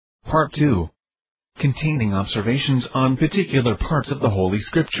Part 2. Containing observations on particular parts of the Holy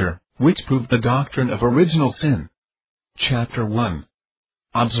Scripture, which prove the doctrine of original sin. Chapter 1.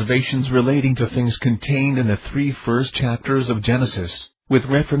 Observations relating to things contained in the 3 first chapters of Genesis, with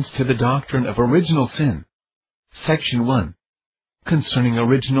reference to the doctrine of original sin. Section 1. Concerning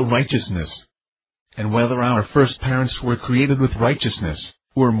original righteousness, and whether our first parents were created with righteousness,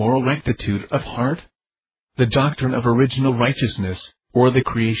 or moral rectitude of heart. The doctrine of original righteousness, or the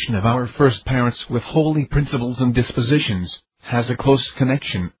creation of our first parents with holy principles and dispositions, has a close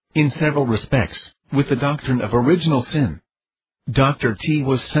connection, in several respects, with the doctrine of original sin. Dr. T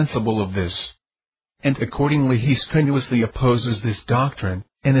was sensible of this, and accordingly he strenuously opposes this doctrine,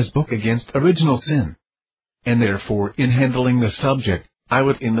 in his book Against Original Sin. And therefore, in handling the subject, I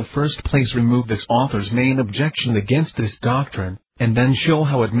would in the first place remove this author's main objection against this doctrine, and then show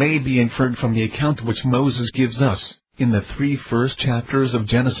how it may be inferred from the account which Moses gives us, in the 3 first chapters of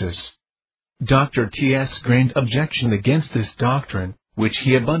Genesis. Dr. T.S. Grant's objection against this doctrine, which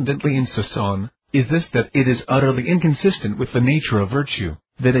he abundantly insists on, is this: that it is utterly inconsistent with the nature of virtue,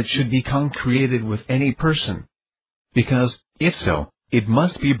 that it should be concreated with any person. Because, if so, it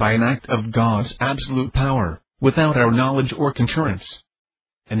must be by an act of God's absolute power, without our knowledge or concurrence.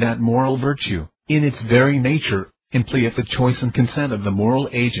 And that moral virtue, in its very nature, implieth the choice and consent of the moral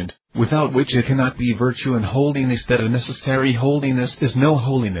agent, without which it cannot be virtue, and holiness that a necessary holiness is no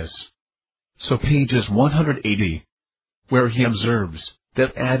holiness. So pages 180. Where he observes,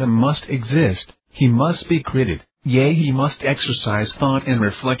 that Adam must exist, he must be created, yea, he must exercise thought and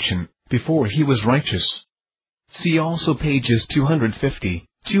reflection, before he was righteous. See also pages 250,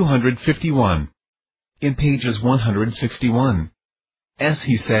 251. In pages 161. As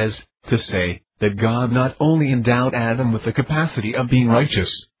he says, to say, that God not only endowed Adam with the capacity of being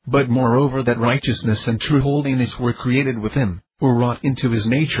righteous, but moreover that righteousness and true holiness were created with him, or wrought into his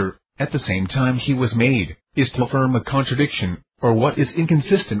nature, at the same time he was made, is to affirm a contradiction, or what is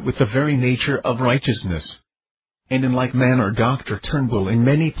inconsistent with the very nature of righteousness. And in like manner Dr. Turnbull in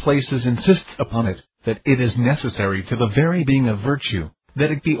many places insists upon it, that it is necessary to the very being of virtue,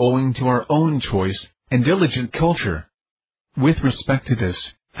 that it be owing to our own choice, and diligent culture. With respect to this,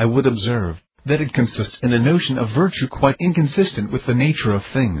 I would observe, that it consists in a notion of virtue quite inconsistent with the nature of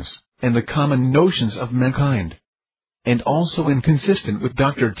things, and the common notions of mankind, and also inconsistent with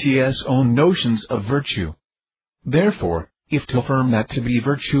Dr. T.'s own notions of virtue. Therefore, if to affirm that to be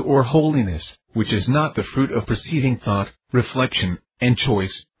virtue or holiness, which is not the fruit of preceding thought, reflection, and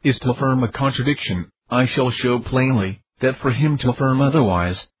choice, is to affirm a contradiction, I shall show plainly, that for him to affirm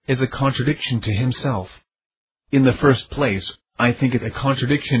otherwise, is a contradiction to himself. In the first place, I think it a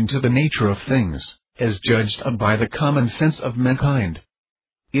contradiction to the nature of things, as judged of by the common sense of mankind.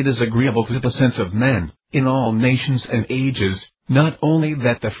 It is agreeable to the sense of men, in all nations and ages, not only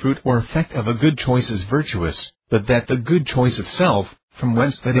that the fruit or effect of a good choice is virtuous, but that the good choice itself, from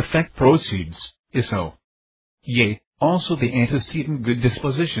whence that effect proceeds, is so. Yea, also the antecedent good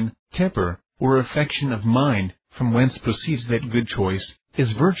disposition, temper, or affection of mind, from whence proceeds that good choice,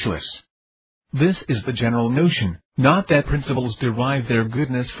 is virtuous. This is the general notion, not that principles derive their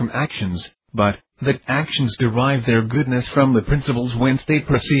goodness from actions, but that actions derive their goodness from the principles whence they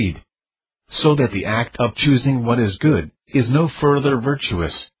proceed. So that the act of choosing what is good, is no further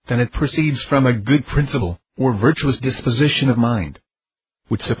virtuous, than it proceeds from a good principle, or virtuous disposition of mind.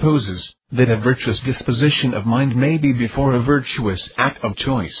 Which supposes, that a virtuous disposition of mind may be before a virtuous act of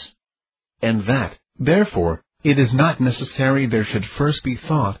choice. And that, therefore, it is not necessary there should first be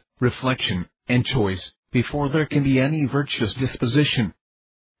thought, reflection, and choice, before there can be any virtuous disposition.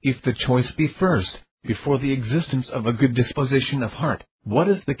 If the choice be first, before the existence of a good disposition of heart, what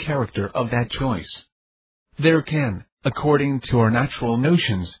is the character of that choice? There can, according to our natural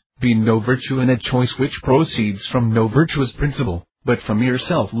notions, be no virtue in a choice which proceeds from no virtuous principle, but from mere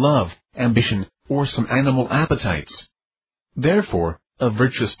self-love, ambition, or some animal appetites. Therefore, a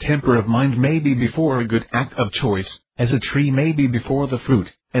virtuous temper of mind may be before a good act of choice, as a tree may be before the fruit,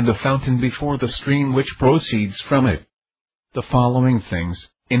 and the fountain before the stream which proceeds from it. The following things,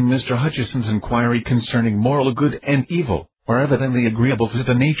 in Mr. Hutcheson's inquiry concerning moral good and evil, are evidently agreeable to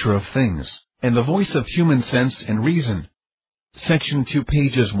the nature of things, and the voice of human sense and reason. Section 2,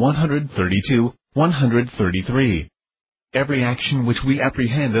 pages 132, 133. Every action which we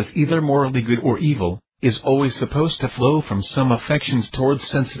apprehend as either morally good or evil, is always supposed to flow from some affections towards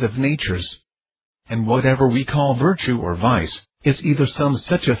sensitive natures. And whatever we call virtue or vice, is either some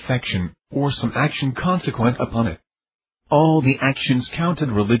such affection, or some action consequent upon it. All the actions counted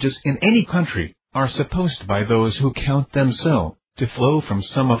religious in any country, are supposed by those who count them so, to flow from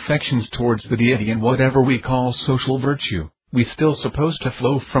some affections towards the deity, and whatever we call social virtue, we still supposed to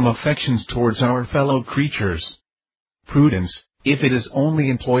flow from affections towards our fellow creatures. Prudence, if it is only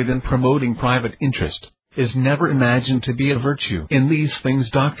employed in promoting private interest, is never imagined to be a virtue. In these things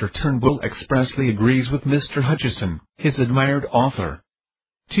Dr. Turnbull expressly agrees with Mr. Hutcheson, his admired author.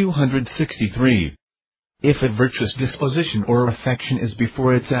 263. If a virtuous disposition or affection is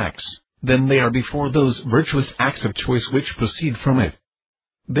before its acts, then they are before those virtuous acts of choice which proceed from it.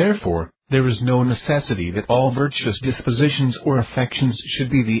 Therefore, there is no necessity that all virtuous dispositions or affections should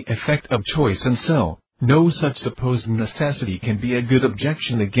be the effect of choice, and so, no such supposed necessity can be a good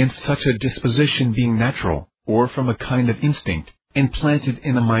objection against such a disposition being natural, or from a kind of instinct, implanted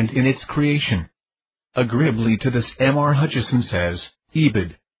in a mind in its creation. Agreeably to this, M.R. Hutcheson says,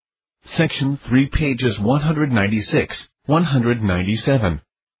 Ibid. Section 3, pages 196, 197.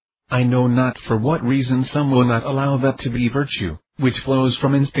 I know not for what reason some will not allow that to be virtue, which flows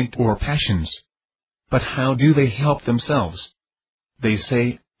from instinct or passions. But how do they help themselves? They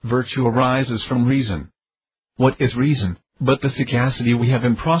say, virtue arises from reason. What is reason, but the sagacity we have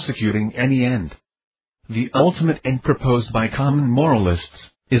in prosecuting any end? The ultimate end proposed by common moralists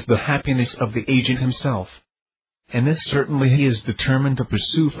is the happiness of the agent himself. And this certainly he is determined to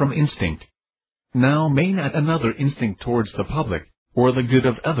pursue from instinct. Now may not another instinct towards the public, or the good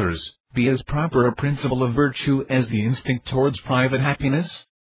of others, be as proper a principle of virtue as the instinct towards private happiness?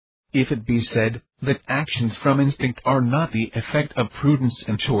 If it be said that actions from instinct are not the effect of prudence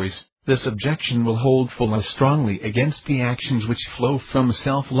and choice, this objection will hold full as strongly against the actions which flow from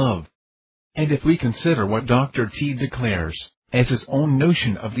self-love. And if we consider what Dr. T declares as his own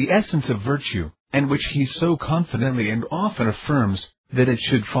notion of the essence of virtue, and which he so confidently and often affirms, that it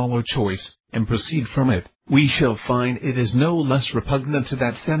should follow choice, and proceed from it, we shall find it is no less repugnant to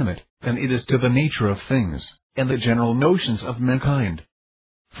that sentiment, than it is to the nature of things, and the general notions of mankind.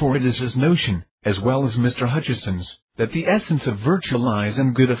 For it is his notion, as well as Mr. Hutcheson's, that the essence of virtue lies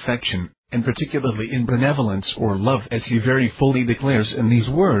in good affection, and particularly in benevolence or love, as he very fully declares in these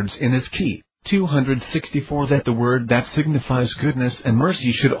words in his key. 264, that the word that signifies goodness and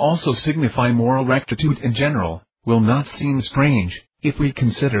mercy should also signify moral rectitude in general, will not seem strange, if we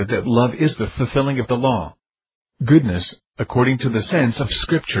consider that love is the fulfilling of the law. Goodness, according to the sense of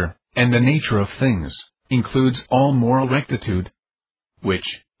Scripture, and the nature of things, includes all moral rectitude, which,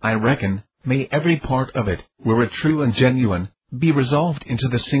 I reckon, may every part of it, were it true and genuine, be resolved into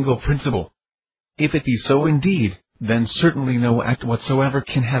the single principle. If it be so indeed, then certainly no act whatsoever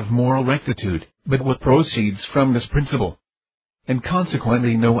can have moral rectitude, but what proceeds from this principle. And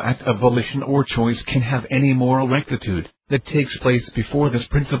consequently no act of volition or choice can have any moral rectitude, that takes place before this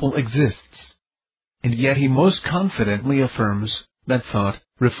principle exists. And yet he most confidently affirms, that thought,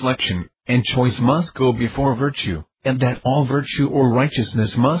 reflection, and choice must go before virtue, and that all virtue or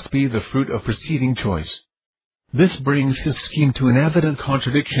righteousness must be the fruit of preceding choice. This brings his scheme to an evident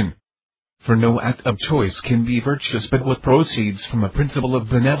contradiction. For no act of choice can be virtuous but what proceeds from a principle of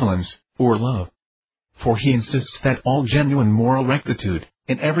benevolence, or love. For he insists that all genuine moral rectitude,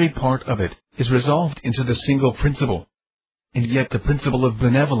 in every part of it, is resolved into the single principle. And yet the principle of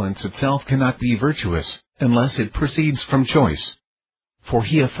benevolence itself cannot be virtuous, unless it proceeds from choice. For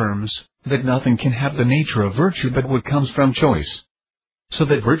he affirms, that nothing can have the nature of virtue but what comes from choice. So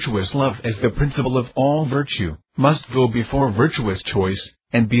that virtuous love as the principle of all virtue, must go before virtuous choice,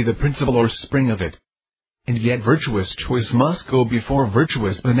 and be the principle or spring of it. And yet virtuous choice must go before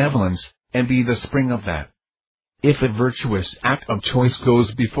virtuous benevolence, and be the spring of that. If a virtuous act of choice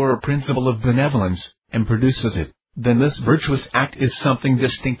goes before a principle of benevolence, and produces it, then this virtuous act is something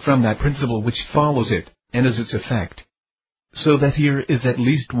distinct from that principle which follows it, and is its effect. So that here is at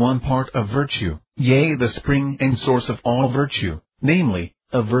least one part of virtue, yea, the spring and source of all virtue, namely,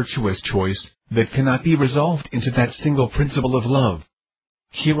 a virtuous choice, that cannot be resolved into that single principle of love.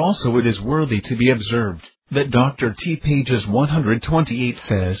 Here also it is worthy to be observed, that Dr. T. pages 128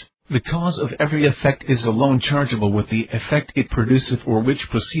 says, the cause of every effect is alone chargeable with the effect it produceth or which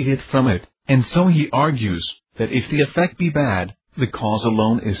proceedeth from it, and so he argues, that if the effect be bad, the cause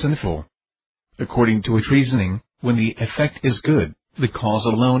alone is sinful. According to his reasoning, when the effect is good, the cause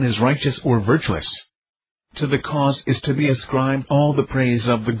alone is righteous or virtuous. To the cause is to be ascribed all the praise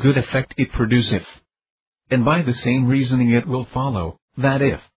of the good effect it produceth. And by the same reasoning it will follow, that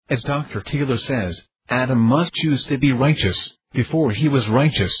if, as Dr. Taylor says, Adam must choose to be righteous, before he was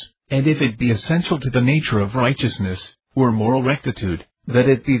righteous, and if it be essential to the nature of righteousness, or moral rectitude, that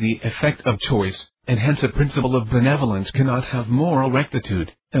it be the effect of choice, and hence a principle of benevolence cannot have moral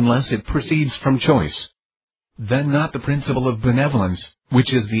rectitude, unless it proceeds from choice. Then not the principle of benevolence,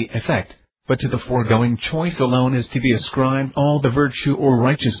 which is the effect, but to the foregoing choice alone is to be ascribed all the virtue or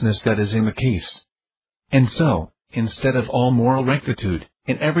righteousness that is in the case. And so, instead of all moral rectitude,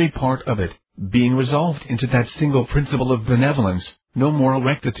 in every part of it, being resolved into that single principle of benevolence, no moral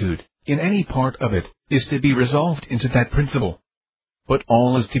rectitude, in any part of it, is to be resolved into that principle. But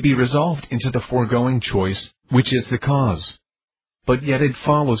all is to be resolved into the foregoing choice, which is the cause. But yet it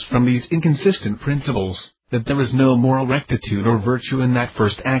follows from these inconsistent principles, that there is no moral rectitude or virtue in that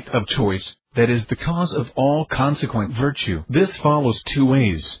first act of choice, that is the cause of all consequent virtue. This follows two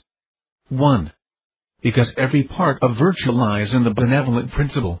ways. 1. Because every part of virtue lies in the benevolent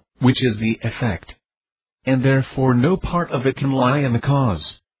principle, which is the effect. And therefore no part of it can lie in the cause.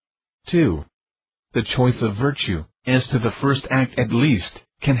 2. The choice of virtue, as to the first act at least,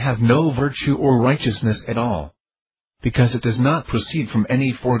 can have no virtue or righteousness at all, because it does not proceed from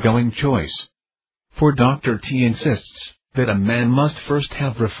any foregoing choice. For Dr. T insists that a man must first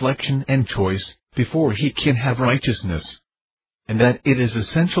have reflection and choice, before he can have righteousness, and that it is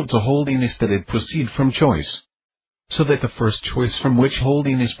essential to holiness that it proceed from choice, so that the first choice from which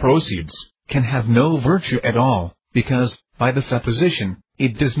holiness proceeds can have no virtue at all, because, by the supposition,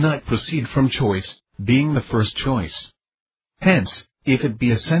 it does not proceed from choice, being the first choice. Hence, if it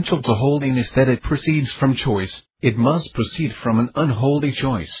be essential to holiness that it proceeds from choice, it must proceed from an unholy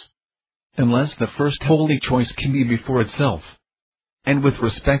choice, unless the first holy choice can be before itself. And with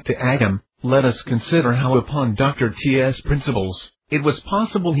respect to Adam, let us consider how upon Dr. T.'s principles, it was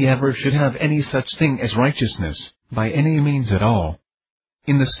possible he ever should have any such thing as righteousness, by any means at all.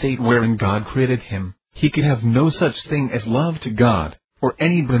 In the state wherein God created him, he could have no such thing as love to God, or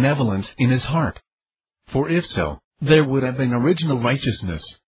any benevolence in his heart. For if so, there would have been original righteousness.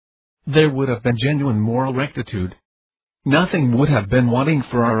 There would have been genuine moral rectitude. Nothing would have been wanting,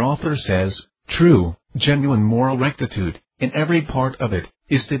 for our author says, true, genuine moral rectitude, in every part of it,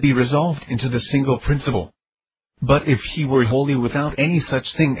 is to be resolved into the single principle. But if he were wholly without any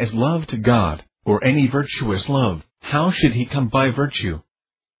such thing as love to God, or any virtuous love, how should he come by virtue?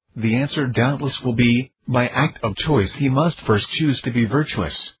 The answer doubtless will be, by act of choice he must first choose to be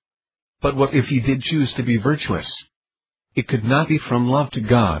virtuous. But what if he did choose to be virtuous? It could not be from love to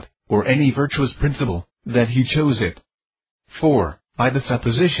God, or any virtuous principle, that he chose it. For, by the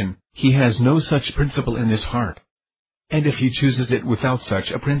supposition, he has no such principle in his heart. And if he chooses it without such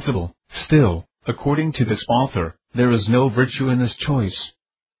a principle, still, according to this author, there is no virtue in this choice.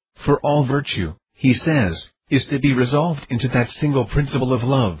 For all virtue, he says, is to be resolved into that single principle of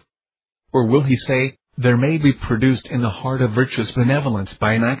love. Or will he say, there may be produced in the heart of virtuous benevolence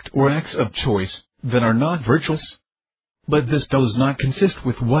by an act or acts of choice, that are not virtuous? But this does not consist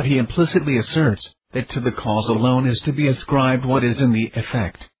with what he implicitly asserts, that to the cause alone is to be ascribed what is in the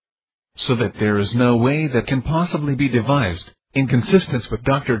effect. So that there is no way that can possibly be devised, in consistence with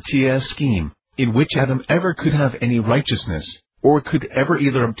Dr. T.'s scheme, in which Adam ever could have any righteousness, or could ever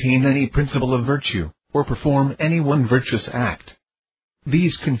either obtain any principle of virtue, or perform any one virtuous act.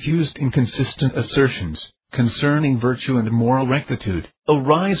 These confused inconsistent assertions, concerning virtue and moral rectitude,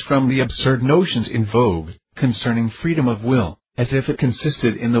 arise from the absurd notions in vogue, concerning freedom of will, as if it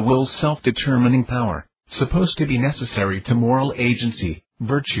consisted in the will's self-determining power, supposed to be necessary to moral agency,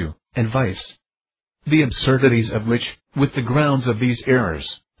 virtue, and vice. The absurdities of which, with the grounds of these errors,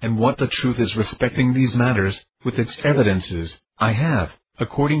 and what the truth is respecting these matters, with its evidences, I have,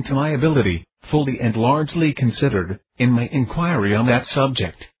 according to my ability, fully and largely considered, in my inquiry on that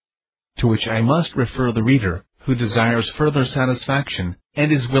subject. To which I must refer the reader, who desires further satisfaction,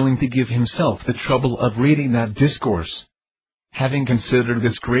 and is willing to give himself the trouble of reading that discourse. Having considered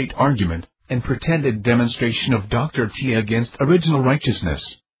this great argument, and pretended demonstration of Dr. T against original righteousness,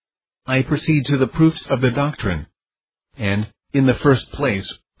 I proceed to the proofs of the doctrine. And, in the first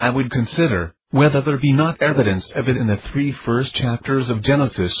place, I would consider, whether there be not evidence of it in the 3 first chapters of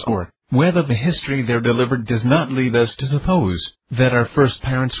Genesis, or, whether the history there delivered does not lead us to suppose, that our first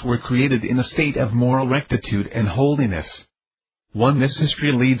parents were created in a state of moral rectitude and holiness. 1. This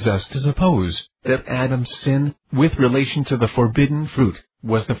history leads us to suppose, that Adam's sin, with relation to the forbidden fruit,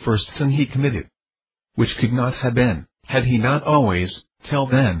 was the first sin he committed. Which could not have been, had he not always, till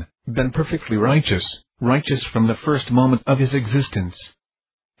then, been perfectly righteous from the first moment of his existence,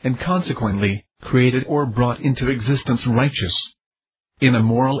 and consequently, created or brought into existence righteous. In a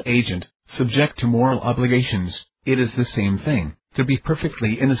moral agent, subject to moral obligations, it is the same thing, to be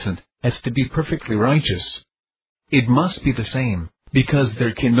perfectly innocent, as to be perfectly righteous. It must be the same, because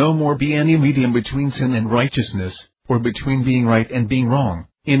there can no more be any medium between sin and righteousness, or between being right and being wrong,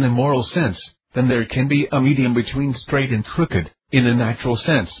 in a moral sense, than there can be a medium between straight and crooked, in a natural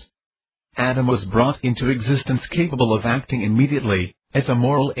sense. Adam was brought into existence capable of acting immediately, as a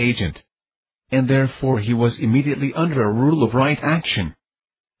moral agent. And therefore he was immediately under a rule of right action.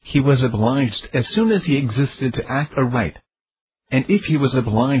 he was obliged as soon as he existed to act aright. And if he was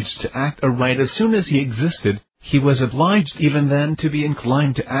obliged to act aright as soon as he existed, he was obliged even then to be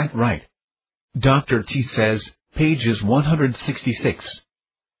inclined to act right. Dr. T says, pages 166.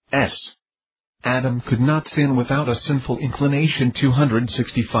 S. Adam could not sin without a sinful inclination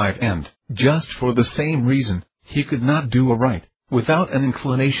 265 and, just for the same reason, he could not do aright, without an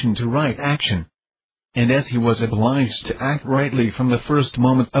inclination to right action. And as he was obliged to act rightly from the first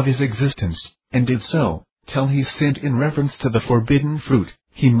moment of his existence, and did so, till he sinned in reference to the forbidden fruit,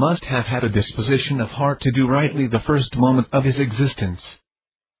 he must have had a disposition of heart to do rightly the first moment of his existence.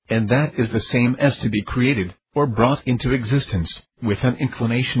 And that is the same as to be created, or brought into existence, with an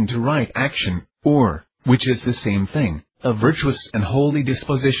inclination to right action, or, which is the same thing, a virtuous and holy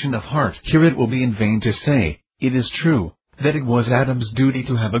disposition of heart. Here it will be in vain to say, it is true, that it was Adam's duty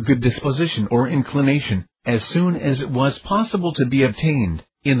to have a good disposition or inclination, as soon as it was possible to be obtained,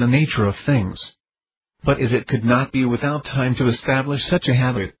 in the nature of things. But as it could not be without time to establish such a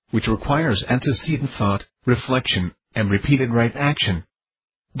habit, which requires antecedent thought, reflection, and repeated right action.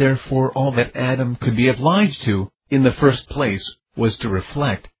 Therefore all that Adam could be obliged to, in the first place, was to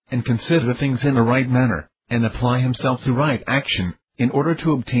reflect, and consider things in a right manner, and apply himself to right action, in order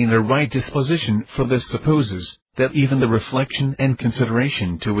to obtain a right disposition. For this supposes, that even the reflection and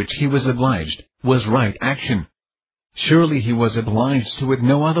consideration to which he was obliged, was right action. Surely he was obliged to it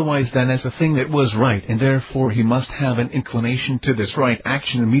no otherwise than as a thing that was right, and therefore he must have an inclination to this right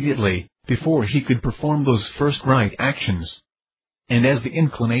action immediately, before he could perform those first right actions. And as the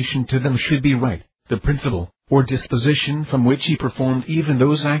inclination to them should be right, the principle, or disposition from which he performed even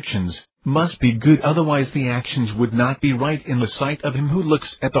those actions, must be good, otherwise the actions would not be right in the sight of him who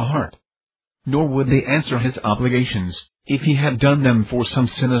looks at the heart. Nor would they answer his obligations, if he had done them for some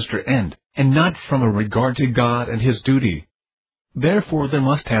sinister end, and not from a regard to God and his duty. Therefore there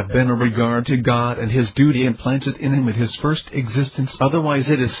must have been a regard to God and his duty implanted in him at his first existence, otherwise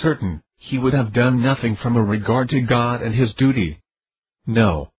it is certain, he would have done nothing from a regard to God and his duty.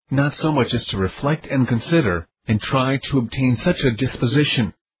 No, not so much as to reflect and consider, and try to obtain such a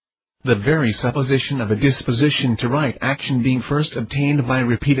disposition. The very supposition of a disposition to right action being first obtained by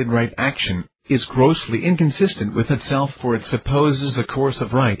repeated right action, is grossly inconsistent with itself, for it supposes a course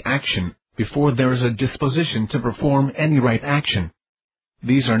of right action, before there is a disposition to perform any right action.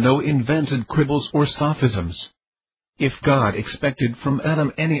 These are no invented quibbles or sophisms. If God expected from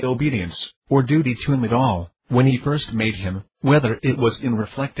Adam any obedience, or duty to him at all, when he first made him, whether it was in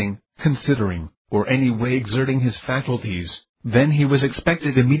reflecting, considering, or any way exerting his faculties, then he was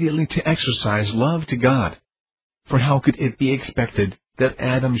expected immediately to exercise love to God. For how could it be expected that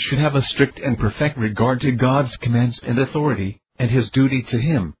Adam should have a strict and perfect regard to God's commands and authority, and his duty to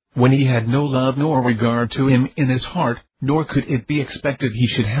him, when he had no love nor regard to him in his heart, nor could it be expected he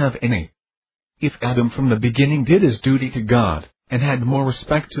should have any? If Adam from the beginning did his duty to God, and had more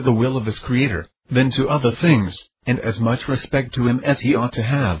respect to the will of his Creator, than to other things, and as much respect to him as he ought to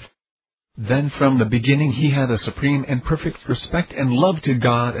have, then from the beginning he had a supreme and perfect respect and love to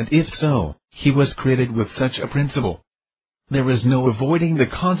God, and if so, he was created with such a principle. There is no avoiding the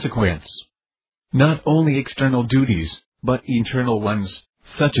consequence. Not only external duties, but internal ones,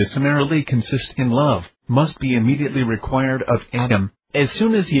 such as summarily consist in love, must be immediately required of Adam, as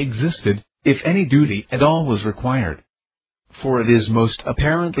soon as he existed, if any duty at all was required. For it is most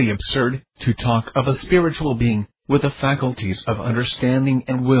apparently absurd to talk of a spiritual being, with the faculties of understanding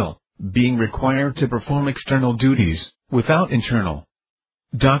and will, being required to perform external duties, without internal.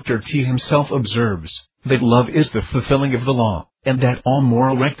 Dr. T himself observes, that love is the fulfilling of the law, and that all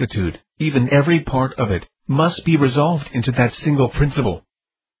moral rectitude, even every part of it, must be resolved into that single principle.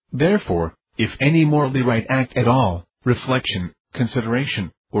 Therefore, if any morally right act at all, reflection,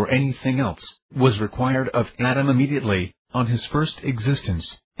 consideration, or anything else, was required of Adam immediately, on his first existence,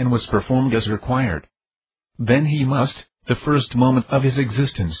 and was performed as required, then he must, the first moment of his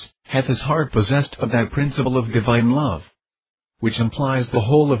existence, have his heart possessed of that principle of divine love, which implies the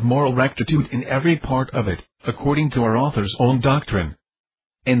whole of moral rectitude in every part of it, according to our author's own doctrine.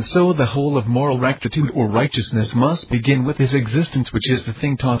 And so the whole of moral rectitude or righteousness must begin with his existence, which is the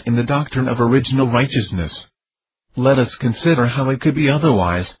thing taught in the doctrine of original righteousness. Let us consider how it could be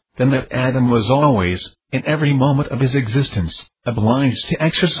otherwise, than that Adam was always, in every moment of his existence, obliged to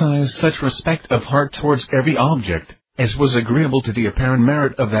exercise such respect of heart towards every object, as was agreeable to the apparent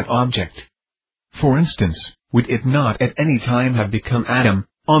merit of that object. For instance, would it not at any time have become Adam,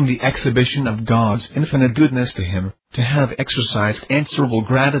 on the exhibition of God's infinite goodness to him, to have exercised answerable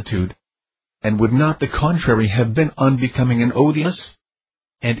gratitude? And would not the contrary have been unbecoming and odious?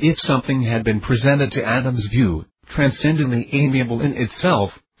 And if something had been presented to Adam's view, transcendently amiable in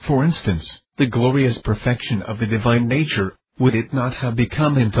itself, For instance, the glorious perfection of the divine nature, would it not have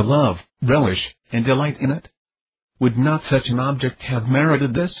become him to love, relish, and delight in it? Would not such an object have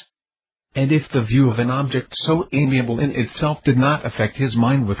merited this? And if the view of an object so amiable in itself did not affect his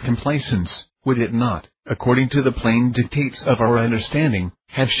mind with complacence, would it not, according to the plain dictates of our understanding,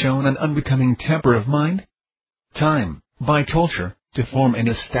 have shown an unbecoming temper of mind? Time, by culture, to form and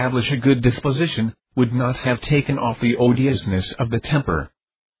establish a good disposition, would not have taken off the odiousness of the temper.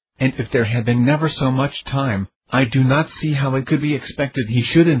 And if there had been never so much time, I do not see how it could be expected he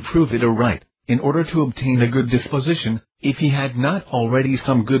should improve it aright, in order to obtain a good disposition, if he had not already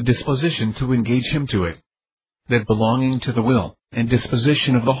some good disposition to engage him to it. That belonging to the will, and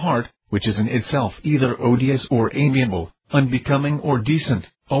disposition of the heart, which is in itself either odious or amiable, unbecoming or decent,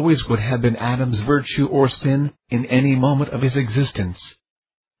 always would have been Adam's virtue or sin, in any moment of his existence.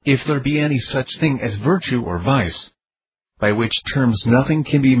 If there be any such thing as virtue or vice, by which terms nothing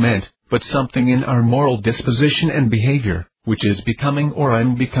can be meant, but something in our moral disposition and behavior, which is becoming or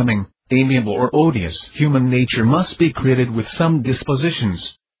unbecoming, amiable or odious, human nature must be created with some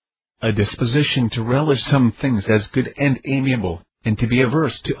dispositions. A disposition to relish some things as good and amiable, and to be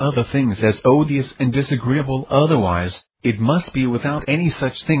averse to other things as odious and disagreeable, otherwise, it must be without any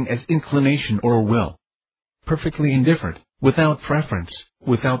such thing as inclination or will. Perfectly indifferent, without preference,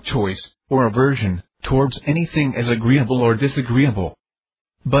 without choice, or aversion, towards anything as agreeable or disagreeable.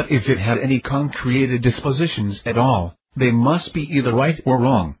 But if it had any concreated dispositions at all, they must be either right or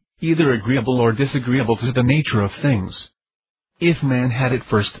wrong, either agreeable or disagreeable to the nature of things. If man had at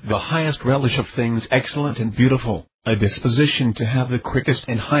first the highest relish of things excellent and beautiful, a disposition to have the quickest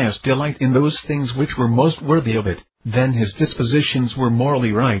and highest delight in those things which were most worthy of it, then his dispositions were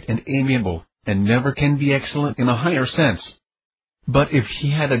morally right and amiable, and never can be excellent in a higher sense. But if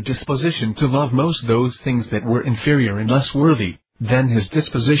he had a disposition to love most those things that were inferior and less worthy, then his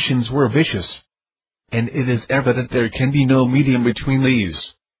dispositions were vicious. And it is evident there can be no medium between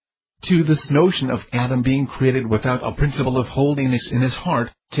these. To this notion of Adam being created without a principle of holiness in his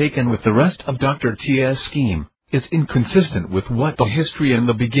heart, taken with the rest of Dr. T.'s scheme, is inconsistent with what the history and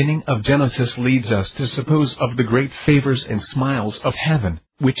the beginning of Genesis leads us to suppose of the great favors and smiles of heaven,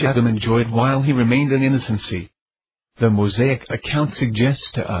 which Adam enjoyed while he remained in innocency. The Mosaic account suggests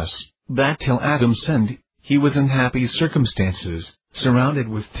to us that till Adam sinned, he was in happy circumstances, surrounded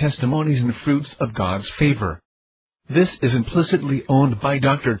with testimonies and fruits of God's favor. This is implicitly owned by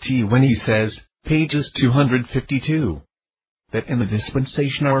Dr. T when he says, pages 252, that in the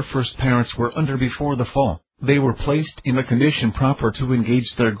dispensation our first parents were under before the fall, they were placed in a condition proper to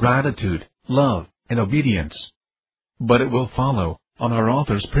engage their gratitude, love, and obedience. But it will follow, on our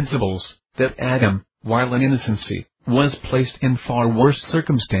author's principles, that Adam, while in innocency, was placed in far worse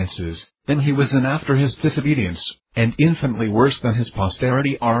circumstances than he was in after his disobedience, and infinitely worse than his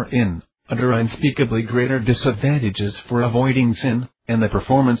posterity are in, under unspeakably greater disadvantages for avoiding sin, and the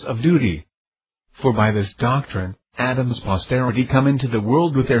performance of duty. For by this doctrine, Adam's posterity come into the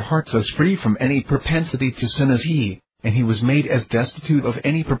world with their hearts as free from any propensity to sin as he, and he was made as destitute of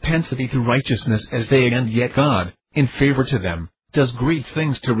any propensity to righteousness as they, and yet God, in favor to them, does great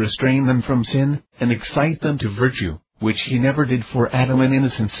things to restrain them from sin, and excite them to virtue, which he never did for Adam in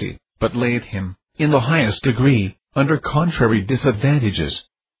innocency, but laid him, in the highest degree, under contrary disadvantages.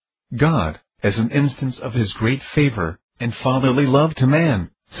 God, as an instance of his great favor, and fatherly love to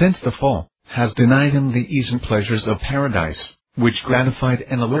man, since the fall, has denied him the ease and pleasures of paradise, which gratified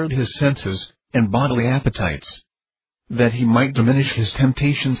and allured his senses, and bodily appetites, that he might diminish his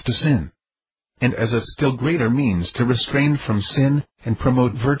temptations to sin. And as a still greater means to restrain from sin, and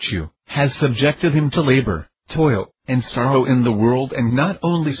promote virtue, has subjected him to labor, toil, and sorrow in the world, and not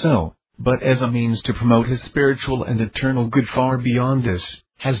only so, but as a means to promote his spiritual and eternal good far beyond this,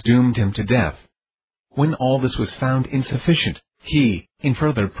 has doomed him to death. When all this was found insufficient, he, in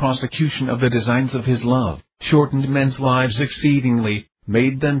further prosecution of the designs of his love, shortened men's lives exceedingly,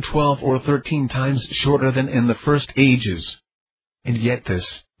 made them 12 or 13 times shorter than in the first ages. And yet this,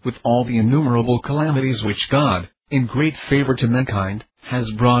 with all the innumerable calamities which God, in great favor to mankind, has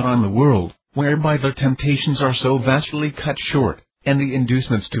brought on the world, whereby their temptations are so vastly cut short, and the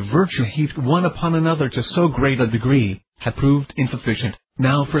inducements to virtue heaped one upon another to so great a degree, have proved insufficient,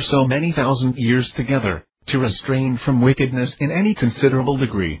 now for so many thousand years together, to restrain from wickedness in any considerable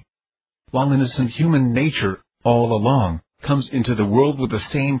degree. While innocent human nature, all along, comes into the world with the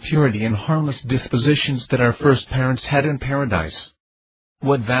same purity and harmless dispositions that our first parents had in paradise.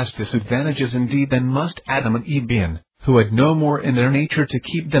 What vast disadvantages indeed then must Adam and Eve be in, who had no more in their nature to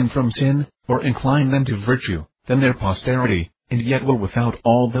keep them from sin, or incline them to virtue, than their posterity, and yet were without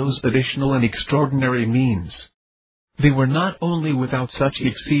all those additional and extraordinary means. They were not only without such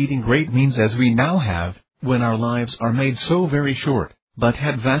exceeding great means as we now have, when our lives are made so very short, but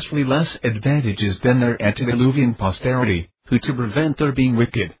had vastly less advantages than their antediluvian posterity, who to prevent their being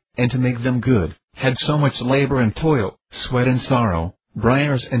wicked, and to make them good, had so much labor and toil, sweat and sorrow,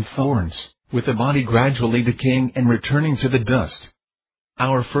 briars and thorns, with the body gradually decaying and returning to the dust.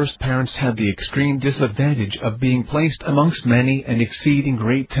 Our first parents had the extreme disadvantage of being placed amongst many and exceeding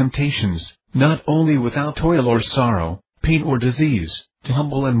great temptations, not only without toil or sorrow, pain or disease, to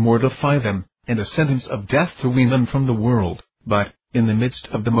humble and mortify them, and a sentence of death to wean them from the world, but, in the midst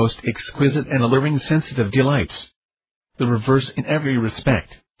of the most exquisite and alluring sensitive delights, the reverse in every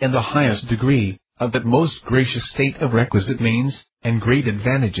respect, and the highest degree, of that most gracious state of requisite means, and great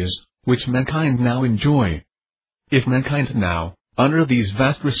advantages, which mankind now enjoy. If mankind now, under these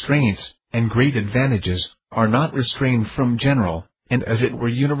vast restraints, and great advantages, are not restrained from general, and as it were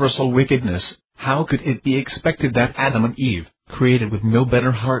universal wickedness, how could it be expected that Adam and Eve, created with no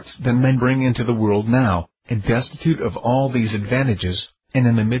better hearts than men bring into the world now, and destitute of all these advantages, and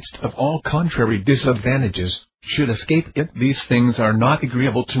in the midst of all contrary disadvantages, should escape it? These things are not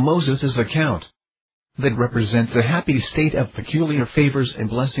agreeable to Moses' account. That represents a happy state of peculiar favors and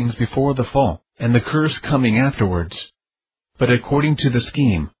blessings before the fall, and the curse coming afterwards. But according to the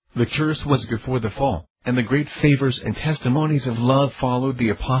scheme, the curse was before the fall, and the great favors and testimonies of love followed the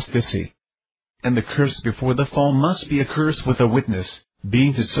apostasy. And the curse before the fall must be a curse with a witness,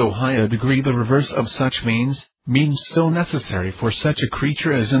 being to so high a degree the reverse of such means so necessary for such a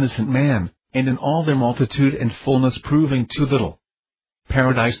creature as innocent man, and in all their multitude and fullness proving too little.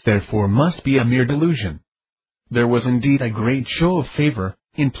 Paradise therefore must be a mere delusion. There was indeed a great show of favor,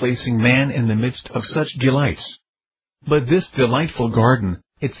 in placing man in the midst of such delights. But this delightful garden,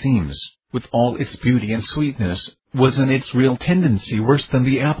 it seems, with all its beauty and sweetness, was in its real tendency worse than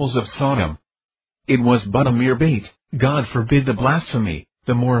the apples of Sodom. It was but a mere bait, God forbid the blasphemy,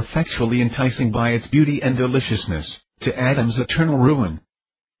 the more effectually enticing by its beauty and deliciousness, to Adam's eternal ruin,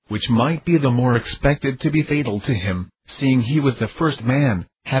 which might be the more expected to be fatal to him, seeing he was the first man,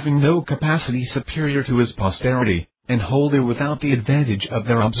 having no capacity superior to his posterity, and wholly without the advantage of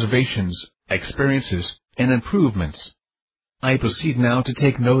their observations, experiences, and improvements. I proceed now to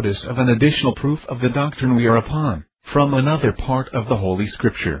take notice of an additional proof of the doctrine we are upon, from another part of the Holy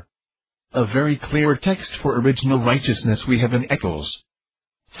Scripture. A very clear text for original righteousness we have in Eccles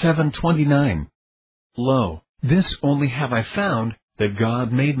 7:29. Lo, this only have I found, that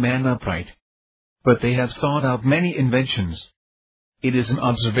God made man upright. But they have sought out many inventions. It is an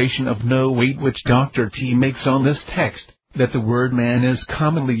observation of no weight which Dr. T makes on this text, that the word man is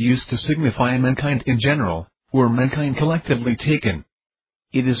commonly used to signify mankind in general, or mankind collectively taken.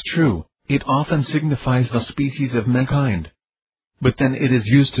 It is true, it often signifies the species of mankind. But then it is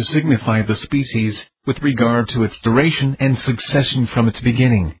used to signify the species, with regard to its duration and succession from its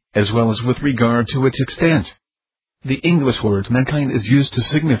beginning, as well as with regard to its extent. The English word mankind is used to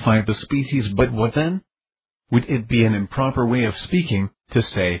signify the species, but what then? Would it be an improper way of speaking, to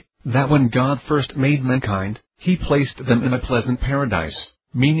say, that when God first made mankind, He placed them in a pleasant paradise,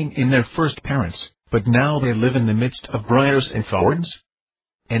 meaning in their first parents, but now they live in the midst of briars and thorns?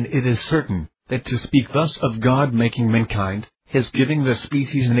 And it is certain, that to speak thus of God making mankind, His giving the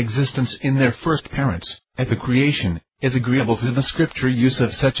species an existence in their first parents, at the creation, is agreeable to the Scripture use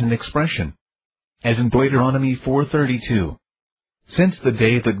of such an expression. As in Deuteronomy 4:32. Since the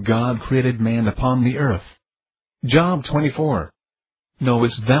day that God created man upon the earth. Job 24.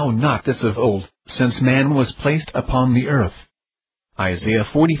 Knowest thou not this of old, since man was placed upon the earth? Isaiah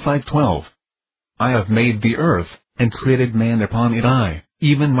 45:12. I have made the earth, and created man upon it. I,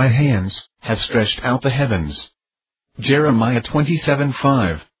 even my hands, have stretched out the heavens. Jeremiah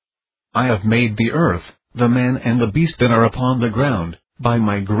 27:5. I have made the earth, the man and the beast that are upon the ground, by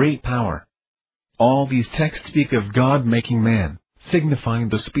my great power. All these texts speak of God making man, signifying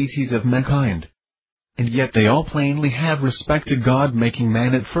the species of mankind. And yet they all plainly have respect to God making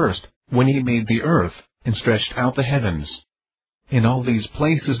man at first, when He made the earth, and stretched out the heavens. In all these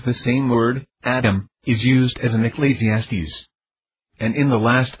places the same word, Adam, is used as in Ecclesiastes. And in the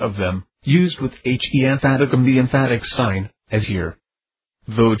last of them, used with he emphaticum, the emphatic sign, as here.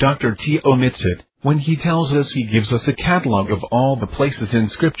 Though Dr. T omits it, when he tells us, he gives us a catalogue of all the places in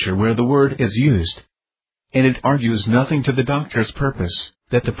Scripture where the word is used. And it argues nothing to the doctor's purpose,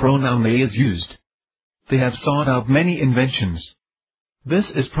 that the pronoun they is used. They have sought out many inventions. This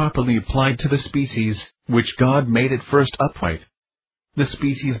is properly applied to the species, which God made at first upright. The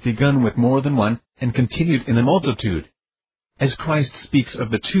species begun with more than one, and continued in a multitude. As Christ speaks of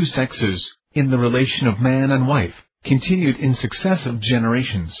the two sexes, in the relation of man and wife, continued in successive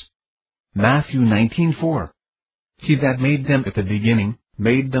generations. Matthew 19:4. He that made them at the beginning,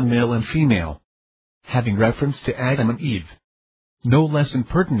 made them male and female. Having reference to Adam and Eve. No less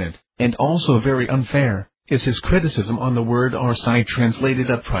impertinent, and also very unfair, is his criticism on the word arsai translated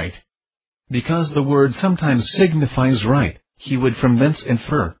upright. Because the word sometimes signifies right, he would from thence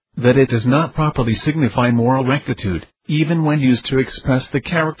infer that it does not properly signify moral rectitude, even when used to express the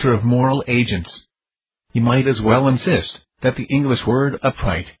character of moral agents. He might as well insist that the English word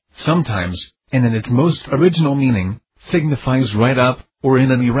upright, sometimes, and in its most original meaning, signifies right up, or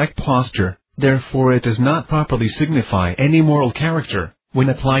in an erect posture, therefore it does not properly signify any moral character, when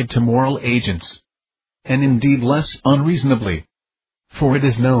applied to moral agents. And indeed less unreasonably. For it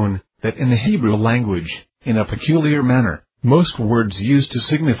is known, that in the Hebrew language, in a peculiar manner, most words used to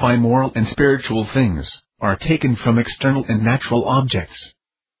signify moral and spiritual things, are taken from external and natural objects.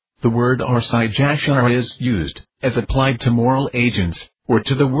 The word arsai jashar is used, as applied to moral agents, or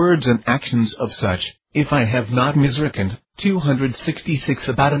to the words and actions of such, if I have not misreckoned, 266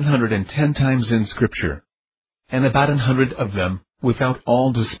 about 110 times in Scripture. And about 100 of them, without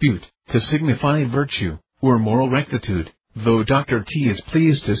all dispute, to signify virtue, or moral rectitude, though Dr. T is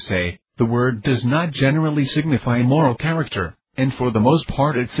pleased to say, the word does not generally signify moral character, and for the most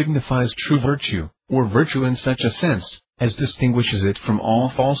part it signifies true virtue, or virtue in such a sense, as distinguishes it from all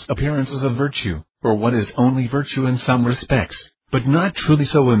false appearances of virtue, or what is only virtue in some respects, but not truly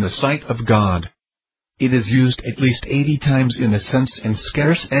so in the sight of God. It is used at least 80 times in this sense, and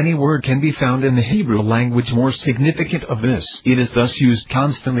scarce any word can be found in the Hebrew language more significant of this. It is thus used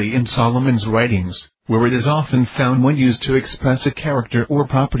constantly in Solomon's writings, where it is often found when used to express a character or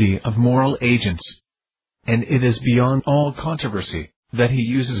property of moral agents. And it is beyond all controversy that he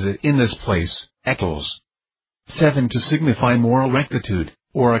uses it in this place, Eccles 7, to signify moral rectitude,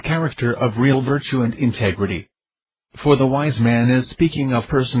 or a character of real virtue and integrity. For the wise man is speaking of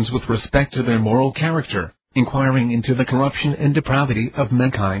persons with respect to their moral character, inquiring into the corruption and depravity of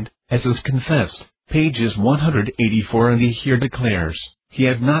mankind, as is confessed, pages 184, and he here declares, he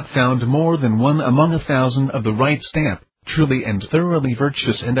had not found more than one among 1,000 of the right stamp, truly and thoroughly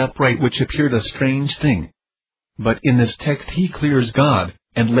virtuous and upright, which appeared a strange thing. But in this text he clears God,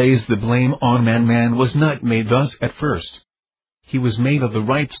 and lays the blame on man. Man was not made thus at first. He was made of the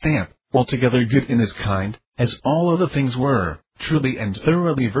right stamp, altogether good in his kind, as all other things were, truly and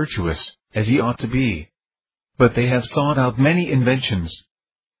thoroughly virtuous, as he ought to be. But they have sought out many inventions,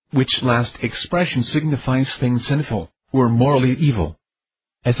 which last expression signifies things sinful, or morally evil,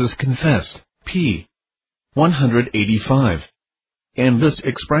 as is confessed, p. 185. And this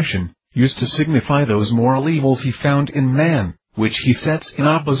expression, used to signify those moral evils he found in man, which he sets in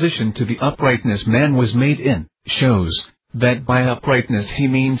opposition to the uprightness man was made in, shows that by uprightness he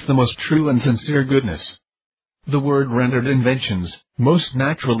means the most true and sincere goodness. The word rendered inventions, most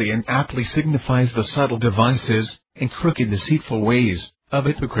naturally and aptly signifies the subtle devices, and crooked deceitful ways, of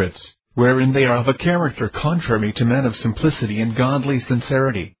hypocrites, wherein they are of a character contrary to men of simplicity and godly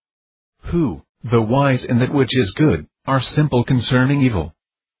sincerity, who, though wise in that which is good, are simple concerning evil.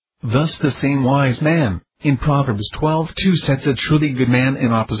 Thus the same wise man, in Proverbs 12:2, sets a truly good man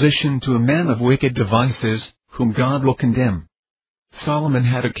in opposition to a man of wicked devices, whom God will condemn. Solomon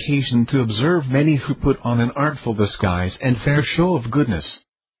had occasion to observe many who put on an artful disguise and fair show of goodness.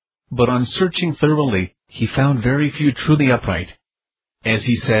 But on searching thoroughly, he found very few truly upright. As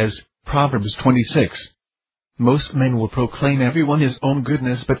he says, Proverbs 26, most men will proclaim everyone his own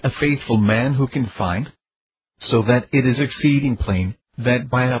goodness, but a faithful man who can find? So that it is exceeding plain, that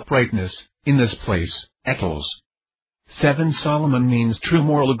by uprightness, in this place, Eccles 7, Solomon means true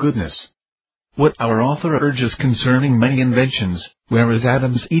moral goodness. What our author urges concerning many inventions, whereas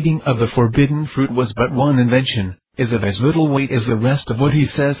Adam's eating of the forbidden fruit was but one invention, is of as little weight as the rest of what he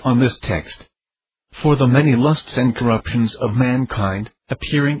says on this text. For the many lusts and corruptions of mankind,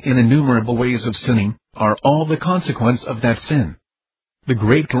 appearing in innumerable ways of sinning, are all the consequence of that sin. The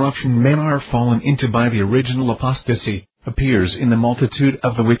great corruption men are fallen into by the original apostasy, appears in the multitude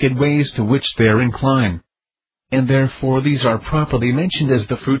of the wicked ways to which they are inclined. And therefore these are properly mentioned as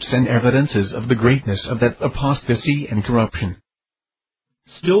the fruits and evidences of the greatness of that apostasy and corruption.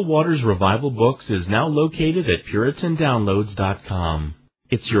 Still Waters Revival Books is now located at PuritanDownloads.com.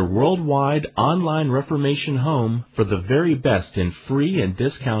 It's your worldwide online Reformation home for the very best in free and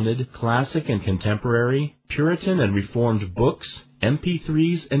discounted classic and contemporary, Puritan and Reformed books,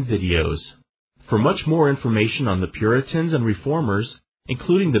 MP3s, and videos. For much more information on the Puritans and Reformers,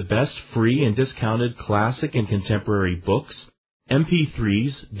 including the best free and discounted classic and contemporary books,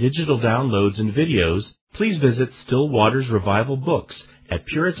 MP3s, digital downloads, and videos, please visit Still Waters Revival Books at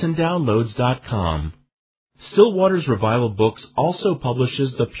PuritanDownloads.com. Still Waters Revival Books also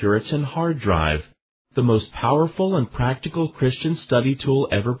publishes the Puritan Hard Drive, the most powerful and practical Christian study tool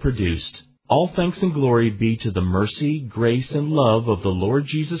ever produced. All thanks and glory be to the mercy, grace, and love of the Lord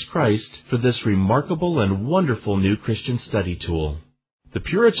Jesus Christ for this remarkable and wonderful new Christian study tool. The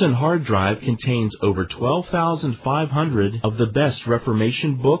Puritan hard drive contains over 12,500 of the best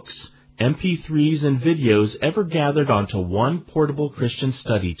Reformation books, MP3s, and videos ever gathered onto one portable Christian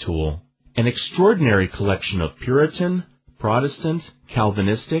study tool. An extraordinary collection of Puritan, Protestant,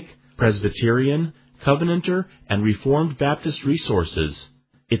 Calvinistic, Presbyterian, Covenanter, and Reformed Baptist resources.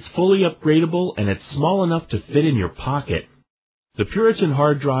 It's fully upgradable and it's small enough to fit in your pocket. The Puritan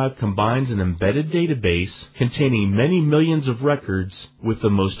hard drive combines an embedded database containing many millions of records with the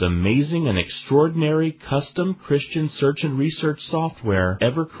most amazing and extraordinary custom Christian search and research software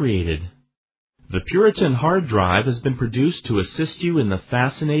ever created. The Puritan hard drive has been produced to assist you in the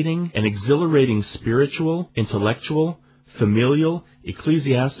fascinating and exhilarating spiritual, intellectual, familial,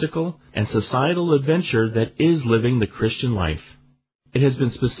 ecclesiastical, and societal adventure that is living the Christian life. It has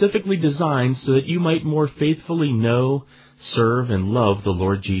been specifically designed so that you might more faithfully know, serve, and love the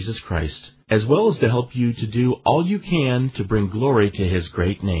Lord Jesus Christ, as well as to help you to do all you can to bring glory to His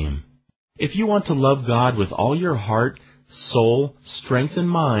great name. If you want to love God with all your heart, soul, strength, and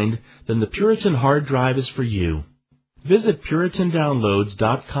mind, then the Puritan hard drive is for you. Visit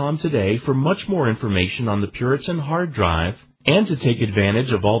PuritanDownloads.com today for much more information on the Puritan hard drive and to take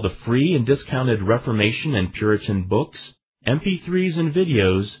advantage of all the free and discounted Reformation and Puritan books, MP3s, and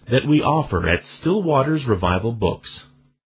videos that we offer at Still Waters Revival Books.